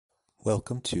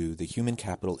Welcome to the Human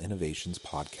Capital Innovations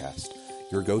Podcast,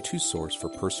 your go-to source for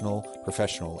personal,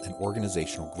 professional, and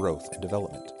organizational growth and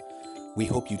development. We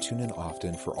hope you tune in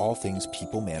often for all things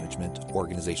people management,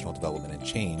 organizational development and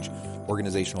change,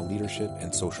 organizational leadership,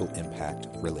 and social impact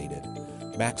related.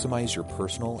 Maximize your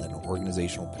personal and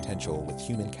organizational potential with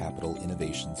Human Capital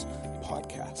Innovations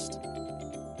Podcast.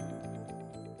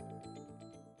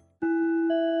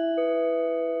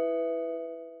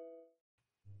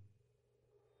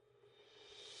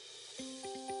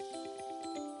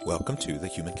 Welcome to the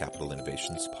Human Capital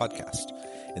Innovations Podcast.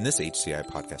 In this HCI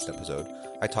podcast episode,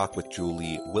 I talk with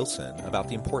Julie Wilson about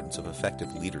the importance of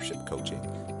effective leadership coaching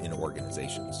in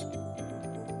organizations.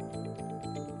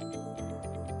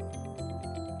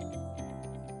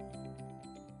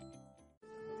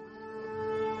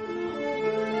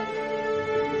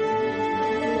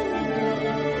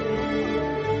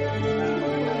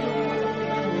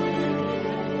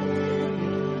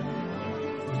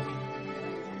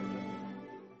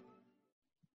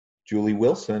 Julie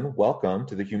Wilson, welcome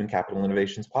to the Human Capital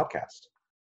Innovations Podcast.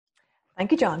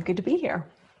 Thank you, John. Good to be here.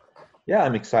 Yeah,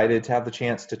 I'm excited to have the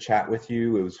chance to chat with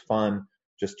you. It was fun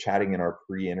just chatting in our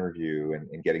pre-interview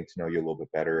and getting to know you a little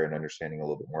bit better and understanding a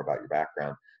little bit more about your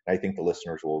background. And I think the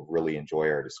listeners will really enjoy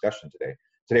our discussion today.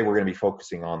 Today, we're going to be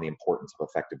focusing on the importance of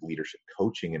effective leadership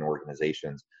coaching in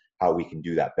organizations, how we can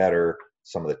do that better,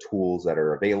 some of the tools that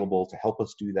are available to help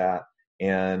us do that,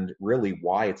 and really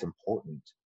why it's important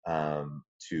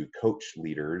to coach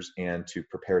leaders and to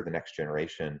prepare the next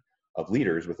generation of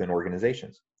leaders within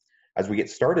organizations. As we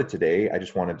get started today, I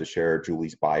just wanted to share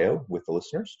Julie's bio with the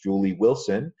listeners. Julie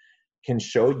Wilson can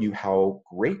show you how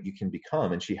great you can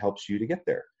become, and she helps you to get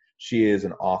there. She is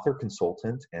an author,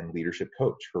 consultant, and leadership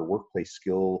coach. Her workplace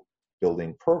skill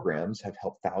building programs have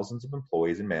helped thousands of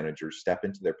employees and managers step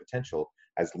into their potential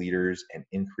as leaders and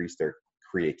increase their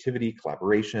creativity,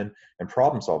 collaboration, and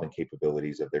problem-solving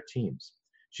capabilities of their teams.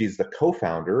 She's the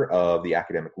co-founder of the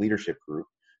Academic Leadership Group,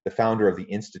 the founder of the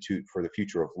Institute for the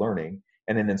Future of Learning,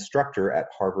 and an instructor at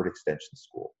Harvard Extension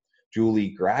School. Julie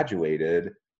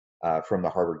graduated from the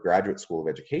Harvard Graduate School of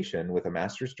Education with a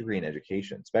master's degree in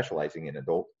education, specializing in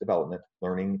adult development,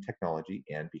 learning technology,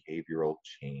 and behavioral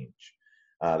change.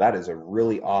 That is a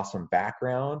really awesome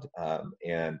background,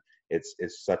 and it's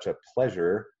such a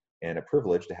pleasure and a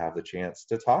privilege to have the chance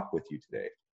to talk with you today.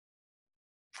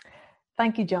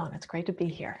 Thank you, John. It's great to be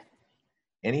here.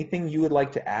 Anything you would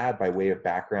like to add by way of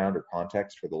background or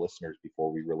context for the listeners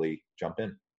before we really jump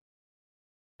in?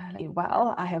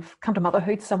 Well, I have come to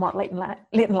motherhood somewhat late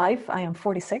in life. I am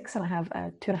 46 and I have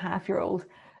a 2.5-year-old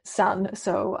son.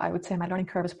 So I would say my learning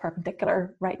curve is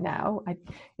perpendicular right now.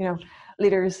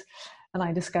 Leaders and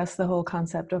I discuss the whole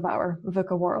concept of our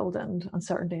VUCA world and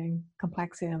uncertainty and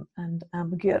complexity and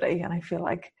ambiguity. And I feel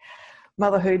like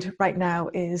motherhood right now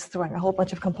is throwing a whole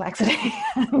bunch of complexity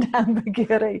and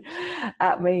ambiguity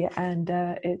at me, and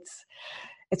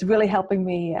it's really helping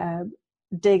me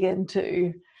dig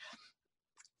into,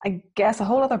 I guess, a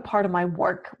whole other part of my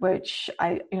work, which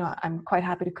I'm quite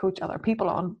happy to coach other people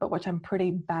on, but which I'm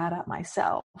pretty bad at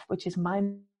myself, which is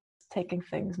taking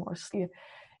things more slowly,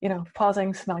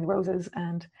 pausing, smelling roses,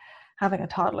 and having a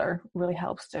toddler really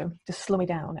helps to slow me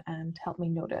down and help me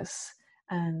notice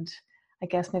and I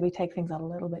guess maybe take things a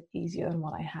little bit easier than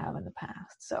what I have in the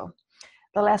past. So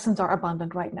the lessons are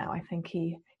abundant right now. I think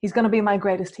he's going to be my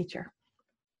greatest teacher.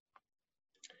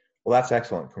 Well, that's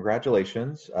excellent.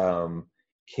 Congratulations.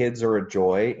 Kids are a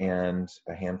joy and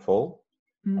a handful.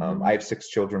 Mm-hmm. I have 6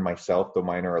 children myself, though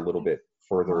mine are a little bit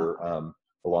further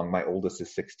along. My oldest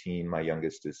is 16, my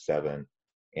youngest is 7.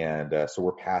 And so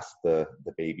we're past the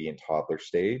baby and toddler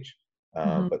stage.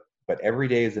 But every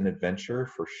day is an adventure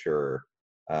for sure.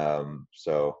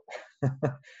 So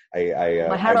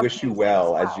I wish you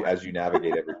well as you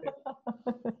navigate everything.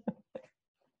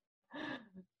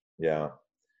 Yeah.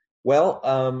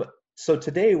 Well, so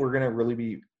today we're going to really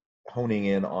be honing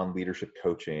in on leadership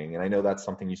coaching. And I know that's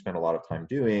something you spend a lot of time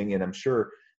doing. And I'm sure,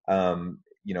 in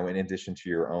addition to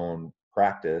your own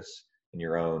practice and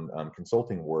your own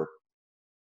consulting work,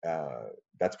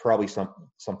 that's probably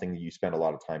something that you spend a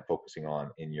lot of time focusing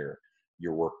on in your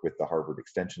work with the Harvard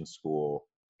Extension School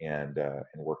and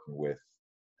working with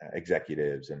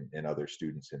executives and other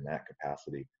students in that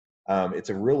capacity. It's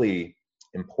a really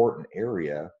important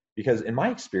area because in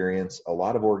my experience, a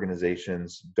lot of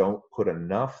organizations don't put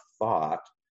enough thought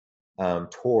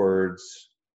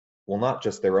towards, well, not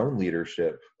just their own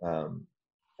leadership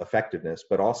effectiveness,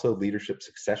 but also leadership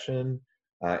succession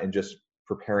and just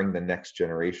preparing the next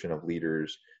generation of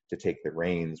leaders to take the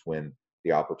reins when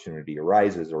the opportunity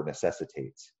arises or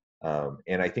necessitates.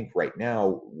 And I think right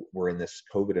now we're in this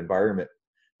COVID environment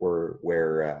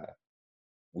where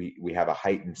we have a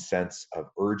heightened sense of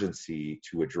urgency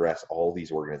to address all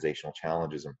these organizational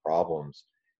challenges and problems.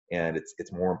 And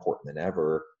it's more important than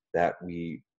ever that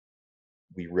we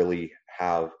really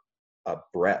have a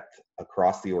breadth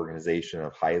across the organization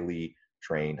of highly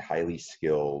trained, highly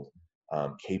skilled,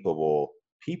 capable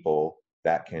people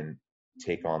that can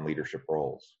take on leadership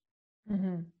roles.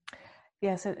 Mm-hmm.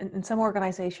 Yes, in some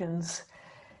organizations,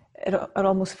 it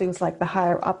almost feels like the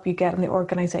higher up you get in the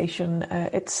organization,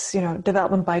 it's,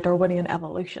 development by Darwinian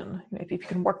evolution. If you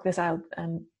can work this out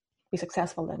and be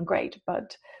successful, then great.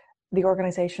 But many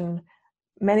organizations,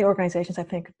 I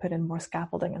think, put in more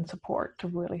scaffolding and support to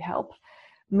really help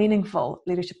meaningful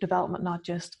leadership development, not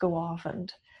just go off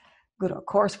and go to a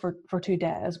course for 2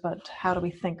 days, but how do we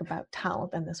think about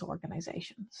talent in this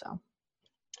organization? So.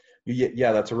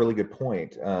 Yeah, that's a really good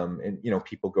point. And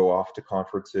people go off to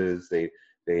conferences, they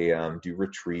do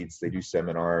retreats, they do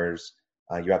seminars.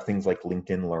 You have things like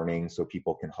LinkedIn Learning, so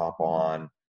people can hop on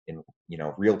in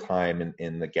real time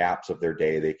in the gaps of their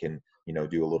day. They can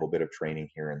do a little bit of training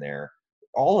here and there.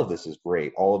 All of this is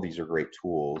great. All of these are great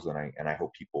tools, and I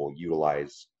hope people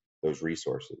utilize those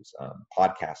resources.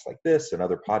 Podcasts like this and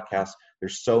other podcasts.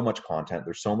 There's so much content.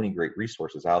 There's so many great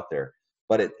resources out there.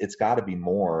 But it's got to be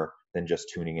more than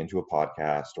just tuning into a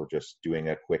podcast or just doing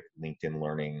a quick LinkedIn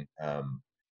Learning,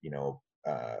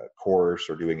 course,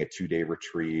 or doing a 2-day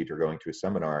retreat or going to a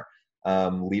seminar.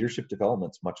 Leadership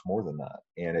development's much more than that,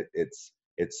 and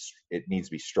it needs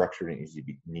to be structured.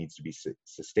 It needs to be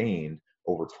sustained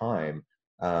over time,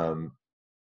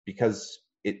 because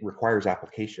it requires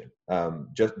application.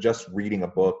 Just reading a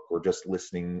book or just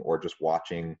listening or just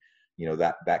watching,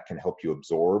 that can help you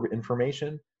absorb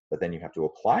information, but then you have to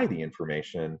apply the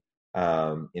information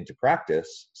into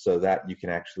practice so that you can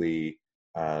actually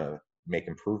make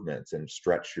improvements and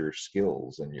stretch your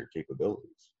skills and your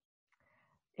capabilities.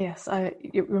 Yes,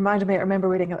 you reminded me, I remember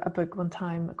reading a book one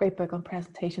time, a great book on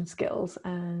presentation skills,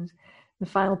 and the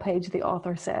final page the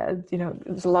author said,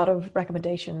 there's a lot of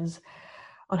recommendations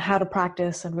on how to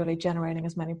practice and really generating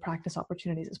as many practice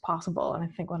opportunities as possible. And I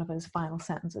think one of his final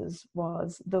sentences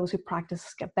was, those who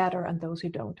practice get better and those who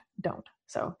don't.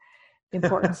 So the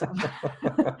importance of...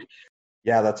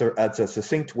 Yeah, that's a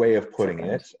succinct way of putting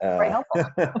it. Very helpful.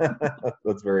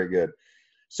 That's very good.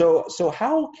 So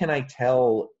how can I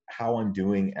tell how I'm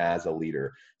doing as a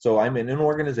leader? So I'm in an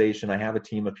organization, I have a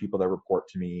team of people that report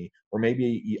to me, or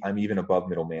maybe I'm even above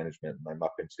middle management and I'm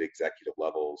up into the executive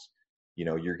levels.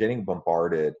 You're getting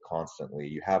bombarded constantly.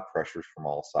 You have pressures from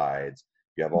all sides.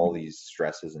 You have all these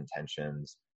stresses and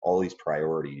tensions, all these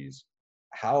priorities.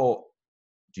 How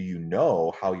do you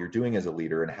know how you're doing as a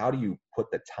leader, and how do you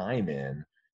put the time in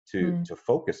to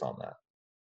focus on that?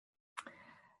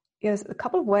 Yes, a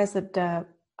couple of ways that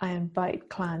I invite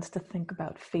clients to think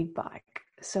about feedback.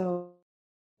 So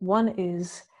one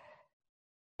is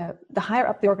the higher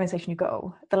up the organization you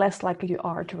go, the less likely you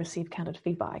are to receive candid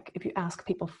feedback if you ask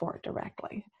people for it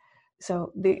directly.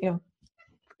 So the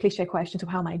cliche questions of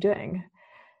how am I doing?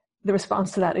 The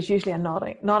response to that is usually a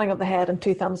nodding of the head and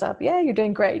 2 thumbs up. Yeah, you're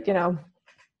doing great.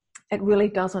 It really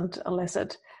doesn't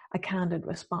elicit a candid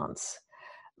response.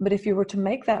 But if you were to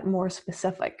make that more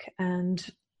specific and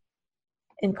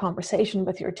in conversation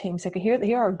with your team, say, okay, here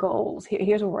are our goals,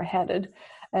 here's where we're headed.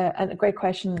 And a great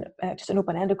question, just an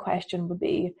open-ended question would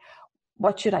be,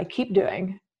 what should I keep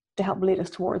doing to help lead us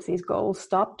towards these goals?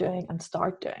 Stop doing and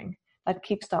start doing. That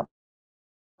keep, stop,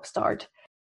 start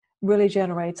really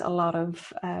generates a lot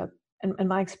of, in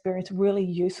my experience, really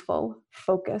useful,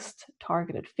 focused,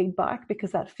 targeted feedback,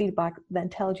 because that feedback then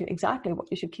tells you exactly what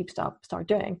you should keep, stop, start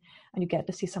doing, and you get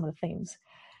to see some of the themes.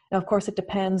 Now, of course, it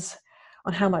depends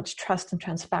on how much trust and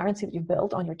transparency that you've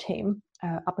built on your team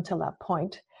up until that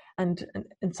point. And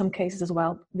in some cases as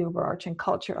well, the overarching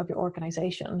culture of your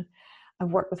organization.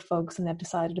 I've worked with folks and they've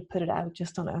decided to put it out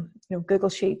just on a Google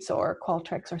Sheets or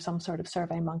Qualtrics or some sort of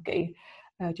Survey Monkey,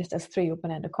 just as 3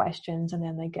 open-ended questions, and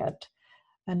then they get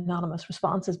anonymous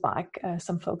responses back.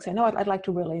 Some folks say, no, I'd like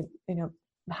to really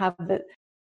have the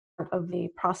part of the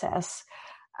process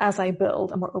as I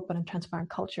build a more open and transparent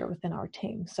culture within our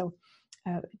team. So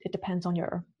it depends on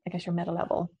your meta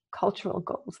level cultural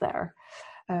goals there.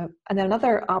 And then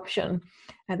another option,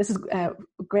 this is a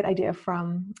great idea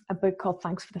from a book called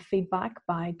Thanks for the Feedback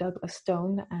by Douglas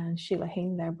Stone and Sheila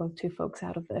Heen. They're both 2 folks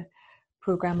out of the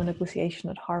program of negotiation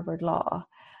at Harvard Law.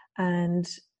 And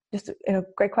just a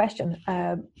great question.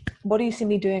 What do you see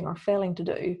me doing or failing to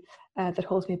do that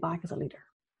holds me back as a leader?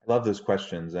 I love those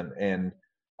questions, and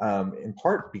in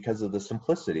part because of the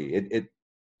simplicity. It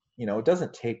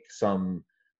doesn't take some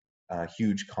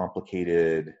huge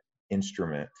complicated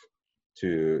instrument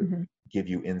to give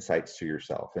you insights to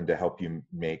yourself and to help you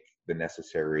make the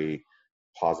necessary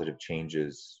positive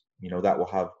changes, that will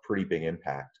have pretty big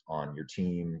impact on your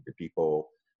team, your people,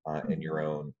 and your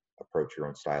own approach, your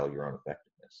own style, your own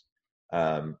effectiveness.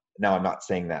 Now, I'm not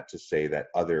saying that to say that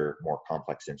other more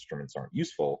complex instruments aren't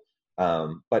useful,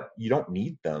 but you don't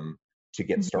need them to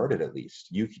get started. At least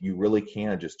you really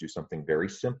can just do something very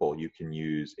simple. You can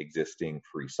use existing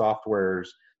free softwares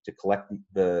to collect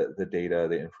the data,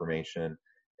 the information,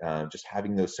 just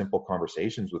having those simple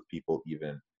conversations with people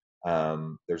even.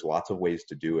 There's lots of ways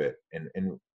to do it,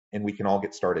 and we can all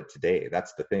get started today.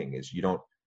 That's the thing, is you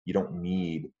don't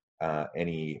need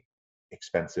any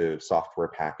expensive software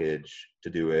package to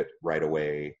do it right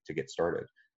away to get started.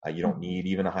 You don't need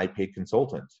even a high-paid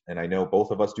consultant. And I know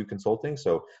both of us do consulting,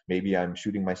 so maybe I'm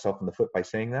shooting myself in the foot by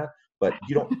saying that, but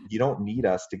you don't need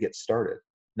us to get started.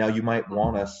 Now, you might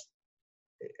want us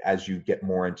as you get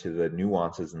more into the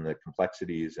nuances and the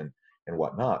complexities and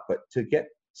whatnot, but to get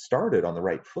started on the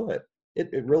right foot,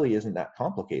 it really isn't that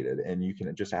complicated. And you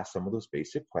can just ask some of those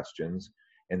basic questions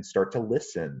and start to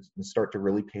listen and start to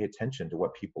really pay attention to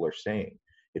what people are saying.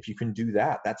 If you can do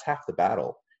that, that's half the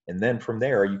battle. And then from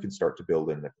there, you can start to build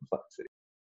in the complexity.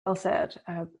 Well said.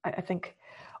 I think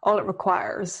all it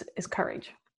requires is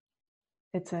courage.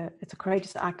 It's a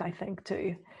courageous act, I think,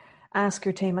 to ask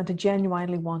your team and to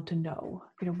genuinely want to know,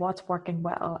 what's working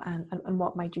well and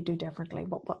what might you do differently,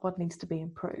 what needs to be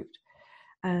improved.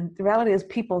 And the reality is,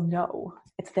 people know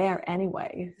it's there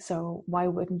anyway. So why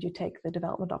wouldn't you take the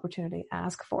development opportunity,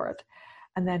 ask for it,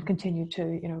 and then continue to,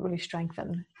 really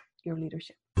strengthen your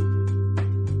leadership?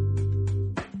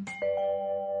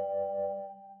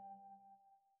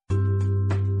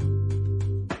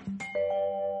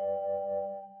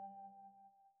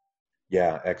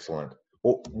 Yeah, excellent.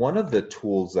 Well, one of the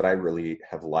tools that I really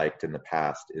have liked in the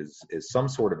past is some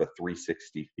sort of a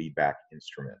 360 feedback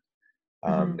instrument.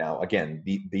 Now, again,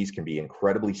 these can be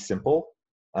incredibly simple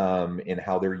in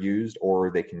how they're used,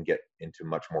 or they can get into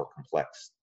much more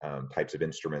complex types of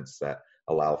instruments that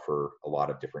allow for a lot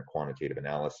of different quantitative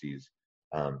analyses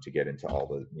to get into all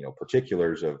the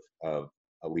particulars of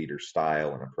a leader's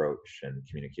style and approach and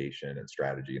communication and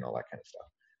strategy and all that kind of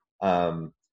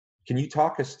stuff. Can you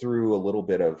talk us through a little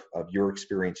bit of your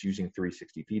experience using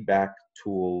 360 feedback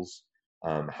tools,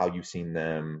 how you've seen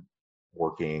them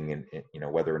working,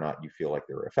 and whether or not you feel like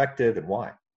they're effective and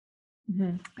why?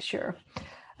 Sure.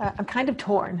 I'm kind of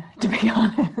torn, to be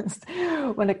honest,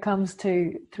 when it comes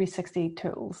to 360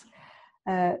 tools.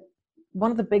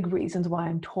 One of the big reasons why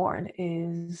I'm torn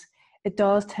is it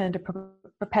does tend to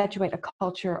perpetuate a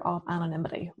culture of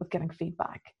anonymity with giving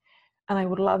feedback. And I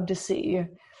would love to see,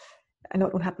 I know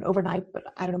it won't happen overnight, but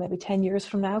I don't know, maybe 10 years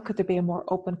from now, could there be a more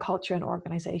open culture in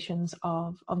organizations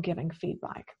of giving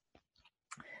feedback?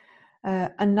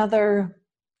 Another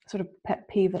sort of pet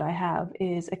peeve that I have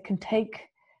is it can take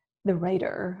the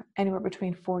rater anywhere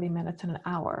between 40 minutes and an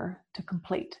hour to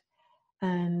complete.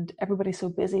 And everybody's so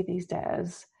busy these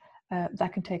days,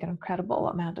 that can take an incredible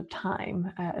amount of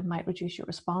time. It might reduce your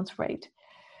response rate.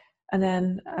 And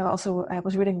then I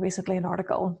was reading recently an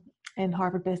article in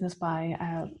Harvard Business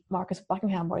by Marcus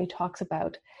Buckingham, where he talks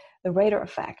about the rater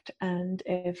effect. And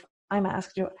if I'm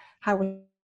asked, how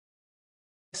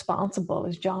responsible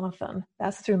is Jonathan,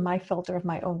 that's through my filter of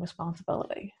my own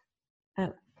responsibility.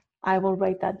 And I will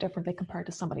rate that differently compared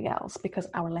to somebody else because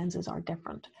our lenses are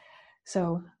different.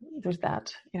 So there's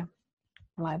that,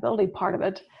 reliability part of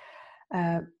it.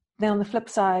 Then on the flip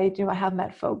side, I have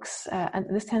met folks, and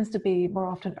this tends to be more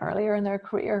often earlier in their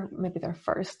career, maybe their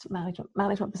first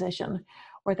management position,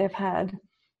 where they've had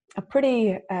a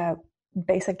pretty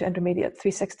basic to intermediate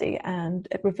 360, and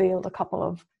it revealed a couple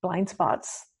of blind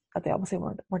spots that they obviously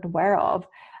weren't aware of,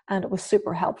 and it was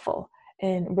super helpful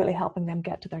in really helping them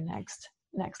get to their next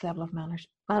level of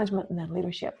management and then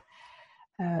leadership.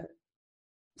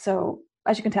 So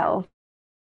as you can tell,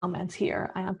 comments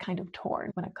here, I am kind of torn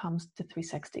when it comes to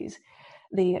 360s.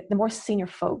 The more senior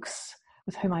folks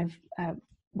with whom I've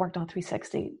worked on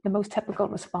 360, the most typical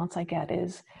response I get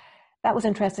is, that was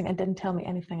interesting and didn't tell me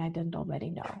anything I didn't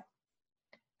already know.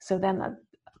 So then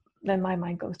my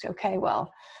mind goes to, okay,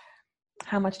 well,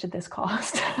 how much did this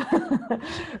cost?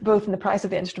 Both in the price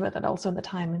of the instrument and also in the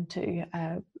time into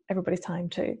everybody's time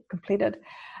to complete it.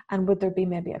 And would there be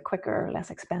maybe a quicker,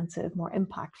 less expensive, more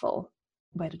impactful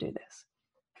way to do this?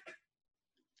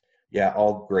 Yeah,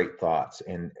 all great thoughts.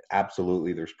 And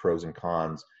absolutely, there's pros and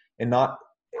cons. And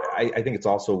I think it's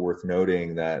also worth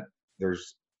noting that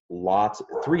there's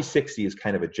 360 is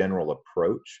kind of a general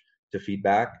approach to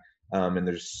feedback. And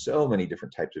there's so many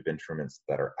different types of instruments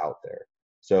that are out there.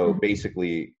 So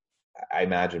basically, I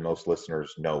imagine most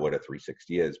listeners know what a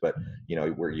 360 is, but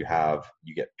where you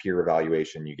get peer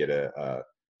evaluation, you get a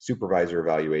supervisor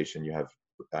evaluation, you have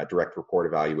direct report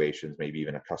evaluations, maybe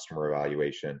even a customer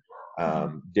evaluation,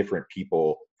 different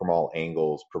people from all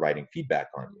angles providing feedback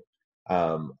on you.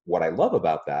 What I love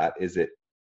about that is it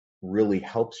really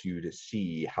helps you to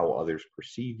see how others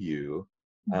perceive you.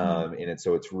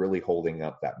 So it's really holding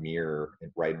up that mirror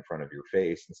right in front of your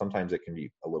face. And sometimes it can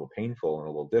be a little painful and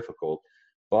a little difficult,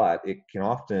 but it can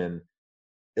often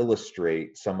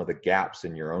illustrate some of the gaps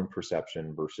in your own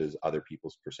perception versus other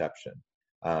people's perception.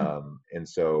 And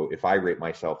so if I rate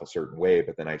myself a certain way,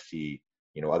 but then I see,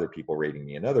 other people rating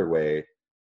me another way,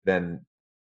 then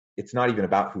it's not even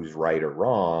about who's right or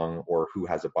wrong or who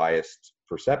has a biased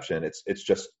perception. It's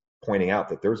just pointing out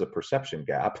that there's a perception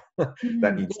gap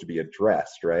that needs to be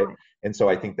addressed, right? And so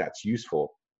I think that's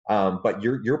useful. But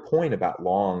your point about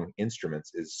long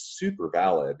instruments is super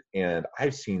valid, and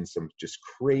I've seen some just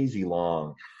crazy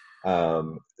long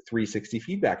 360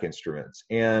 feedback instruments,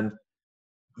 and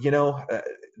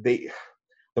the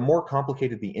more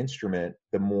complicated the instrument,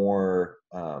 the more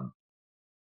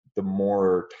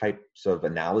types of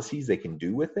analyses they can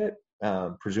do with it,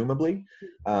 presumably.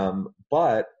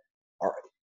 But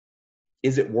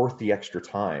is it worth the extra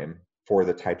time for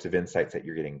the types of insights that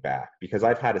you're getting back? Because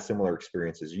I've had a similar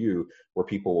experience as you, where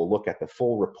people will look at the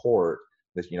full report,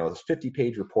 this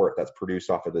 50-page report that's produced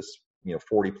off of this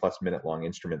 40+ minute long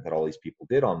instrument that all these people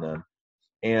did on them,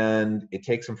 and it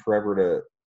takes them forever to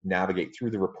navigate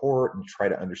through the report and try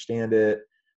to understand it.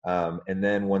 And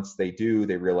then once they do,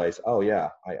 they realize, oh yeah,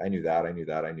 I knew that,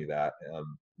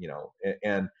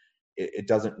 and it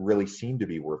doesn't really seem to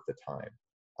be worth the time.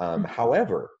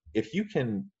 However, if you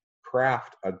can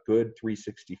craft a good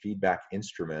 360 feedback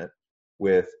instrument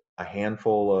with a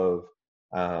handful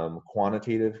of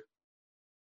quantitative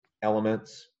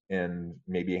elements and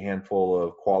maybe a handful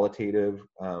of qualitative,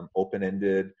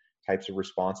 open-ended types of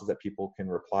responses that people can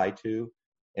reply to,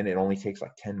 and it only takes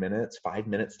like 10 minutes, 5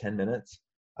 minutes, 10 minutes,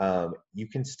 you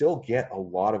can still get a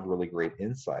lot of really great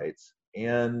insights,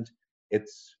 and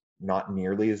it's not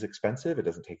nearly as expensive. It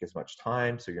doesn't take as much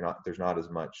time, so there's not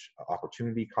as much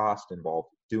opportunity cost involved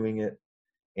doing it,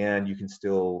 and you can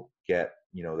still get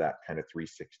that kind of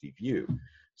 360 view.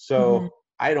 So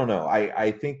I don't know.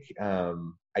 I think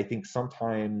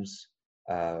sometimes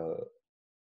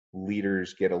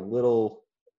leaders get a little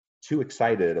too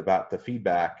excited about the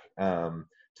feedback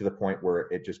to the point where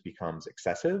it just becomes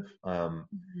excessive.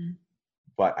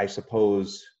 But I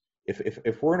suppose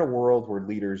if we're in a world where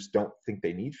leaders don't think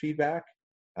they need feedback,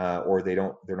 or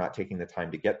they're not taking the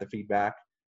time to get the feedback,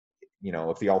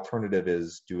 if the alternative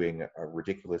is doing a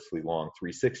ridiculously long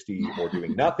 360 or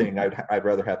doing nothing, I'd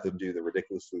rather have them do the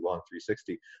ridiculously long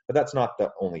 360. But that's not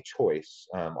the only choice.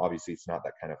 Obviously, it's not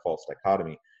that kind of false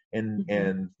dichotomy.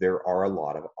 And there are a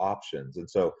lot of options. And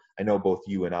so I know both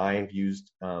you and I have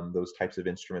used those types of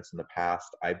instruments in the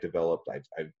past. I've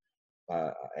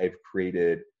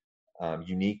created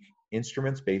unique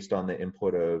instruments based on the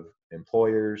input of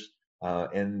employers,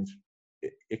 and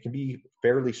it can be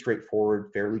fairly straightforward,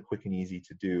 fairly quick and easy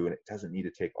to do, and it doesn't need to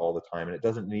take all the time, and it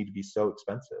doesn't need to be so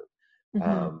expensive,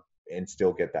 and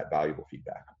still get that valuable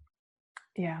feedback.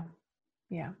 Yeah,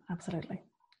 absolutely.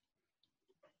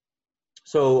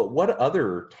 So what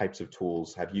other types of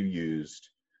tools have you used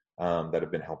that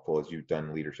have been helpful as you've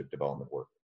done leadership development work?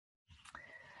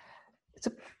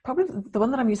 So probably the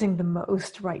one that I'm using the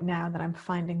most right now, that I'm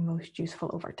finding most useful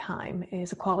over time,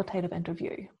 is a qualitative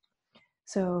interview.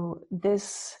 So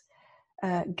this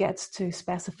gets to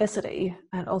specificity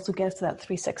and also gets to that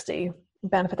 360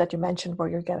 benefit that you mentioned, where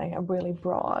you're getting a really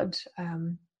broad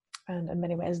and in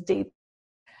many ways deep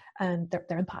and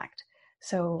their impact.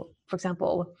 So for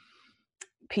example,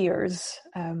 peers,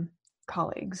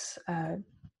 colleagues,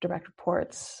 direct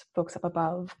reports, folks up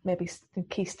above, maybe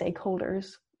key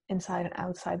stakeholders inside and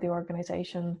outside the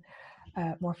organization.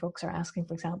 More folks are asking,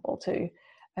 for example, to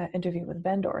interview with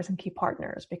vendors and key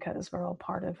partners, because we're all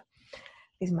part of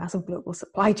these massive global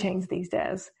supply chains these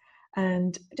days.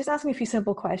 And just asking a few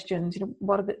simple questions.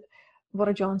 What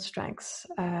are John's strengths?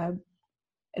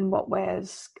 In what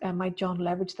ways might John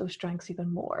leverage those strengths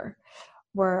even more?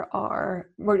 Where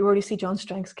do you see John's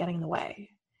strengths getting in the way?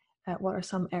 What are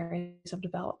some areas of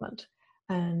development?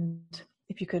 And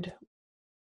if you could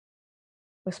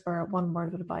whisper one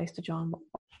word of advice to John,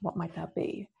 what might that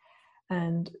be?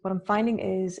 And what I'm finding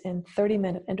is in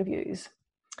 30-minute interviews,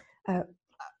 the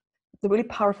really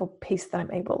powerful piece that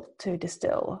I'm able to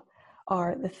distill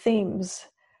are the themes,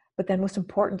 but then most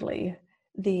importantly,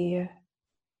 the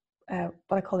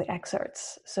what I call the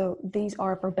excerpts. So these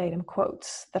are verbatim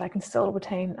quotes that I can still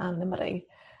retain anonymity,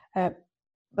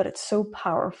 but it's so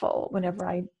powerful whenever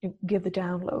I give the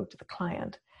download to the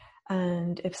client.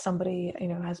 And if somebody,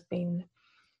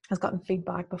 has gotten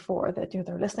feedback before that,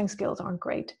 their listening skills aren't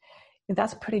great,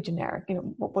 that's pretty generic.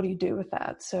 What do you do with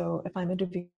that? So if I'm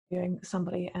interviewing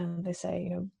somebody and they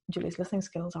say, Julie's listening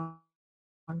skills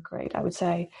aren't great, I would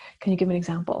say, can you give me an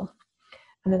example?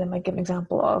 And then they might give an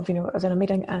example of, I was in a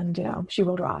meeting and, she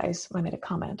rolled her eyes when I made a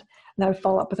comment. And I would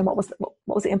follow up with them, what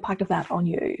was the impact of that on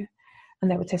you? And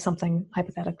they would say something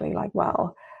hypothetically like,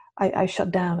 well, I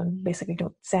shut down and basically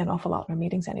don't say an awful lot in our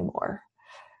meetings anymore.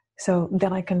 So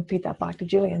then I can feed that back to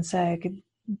Julie and say,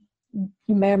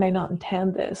 you may or may not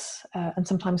intend this. And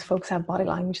sometimes folks have body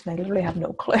language and they literally have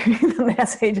no clue the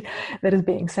message that is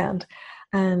being sent.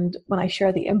 And when I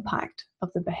share the impact of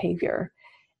the behavior,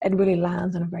 it really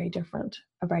lands in a very different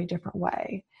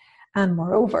way. And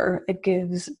moreover, it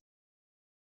gives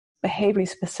behaviorally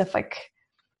specific,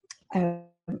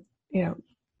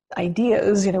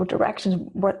 ideas, directions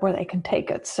where they can take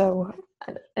it. So,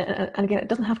 and again, it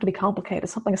doesn't have to be complicated.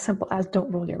 Something as simple as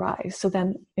don't roll your eyes. So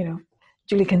then,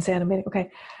 Julie can say in a meeting, okay,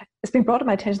 it's been brought to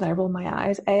my attention that I rolled my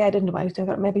eyes. A, I didn't know I was doing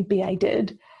it. Maybe B, I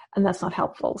did, and that's not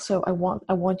helpful. So I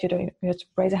want you to just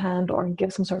raise a hand or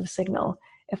give some sort of signal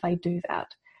if I do that.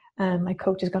 And my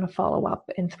coach is going to follow up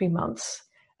in 3 months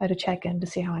to check in to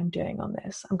see how I'm doing on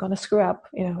this. I'm going to screw up.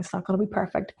 It's not going to be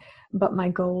perfect, but my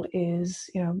goal is,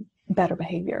 better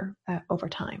behavior over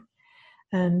time.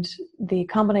 And the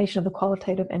combination of the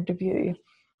qualitative interview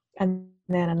and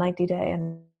then a 90-day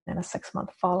and then a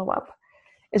 6-month follow-up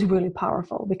is really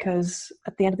powerful, because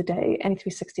at the end of the day, any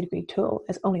 360-degree tool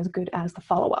is only as good as the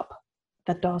follow-up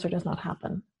that does or does not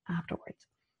happen afterwards.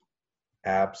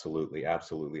 Absolutely.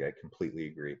 Absolutely. I completely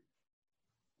agree.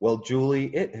 Well,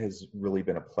 Julie, it has really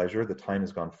been a pleasure. The time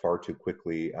has gone far too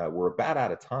quickly. We're about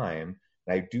out of time.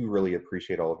 And I do really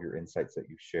appreciate all of your insights that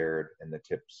you've shared and the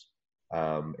tips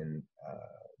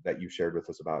that you shared with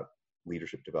us about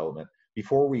leadership development.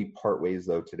 Before we part ways,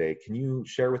 though, today, can you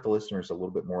share with the listeners a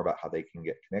little bit more about how they can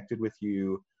get connected with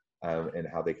you and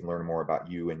how they can learn more about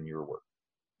you and your work?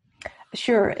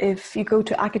 Sure. If you go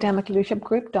to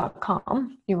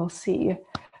academicleadershipgroup.com, you will see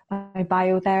my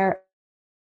bio there,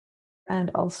 and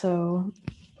also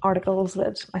articles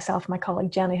that myself and my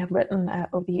colleague Jenny have written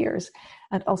over the years.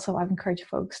 And also I've encouraged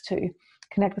folks to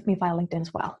connect with me via LinkedIn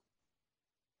as well.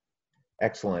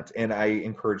 Excellent. And I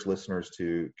encourage listeners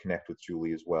to connect with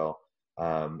Julie as well.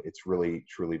 It's really,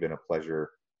 truly been a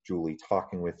pleasure, Julie,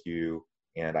 talking with you.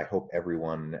 And I hope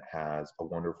everyone has a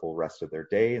wonderful rest of their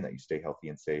day and that you stay healthy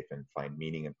and safe and find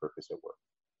meaning and purpose at work.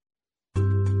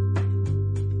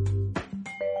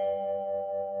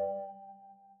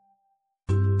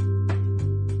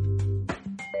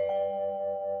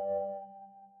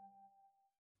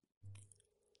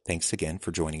 Thanks again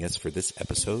for joining us for this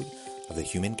episode of the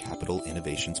Human Capital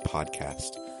Innovations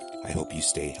Podcast. I hope you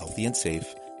stay healthy and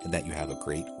safe and that you have a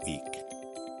great week.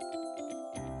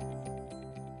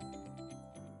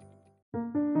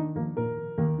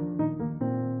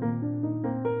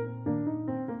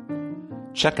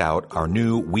 Check out our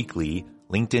new weekly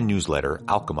LinkedIn newsletter,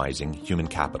 Alchemizing Human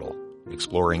Capital,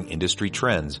 exploring industry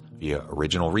trends via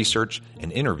original research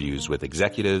and interviews with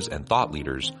executives and thought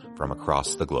leaders from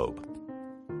across the globe.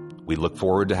 We look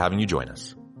forward to having you join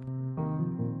us.